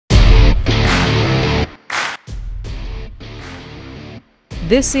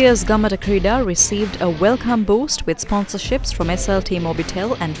This year's Gamata Kreeda received a welcome boost with sponsorships from SLT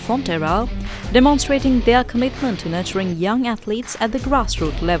Mobitel and Frontera, demonstrating their commitment to nurturing young athletes at the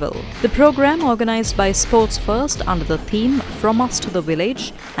grassroots level. The program, organized by Sports First under the theme From Us to the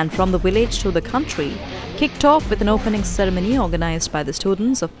Village and From the Village to the Country, kicked off with an opening ceremony organized by the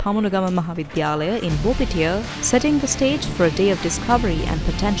students of Pamunugama Mahavidyalaya in Bopitiya, setting the stage for a day of discovery and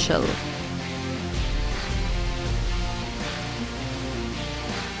potential.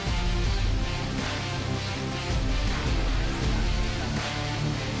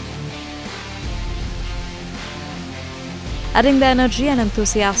 Adding their energy and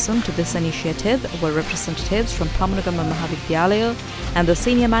enthusiasm to this initiative were representatives from Pamunugama Mahavidyalaya and the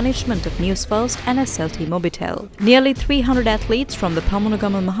senior management of Newsfirst and SLT Mobitel. Nearly 300 athletes from the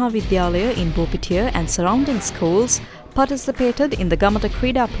Pamunugama Mahavidyalaya in Bopitiya and surrounding schools participated in the Gamata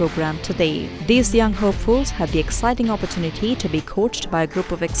Kreeda program today. These young hopefuls had the exciting opportunity to be coached by a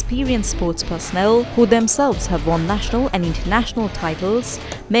group of experienced sports personnel who themselves have won national and international titles,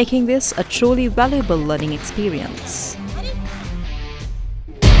 making this a truly valuable learning experience.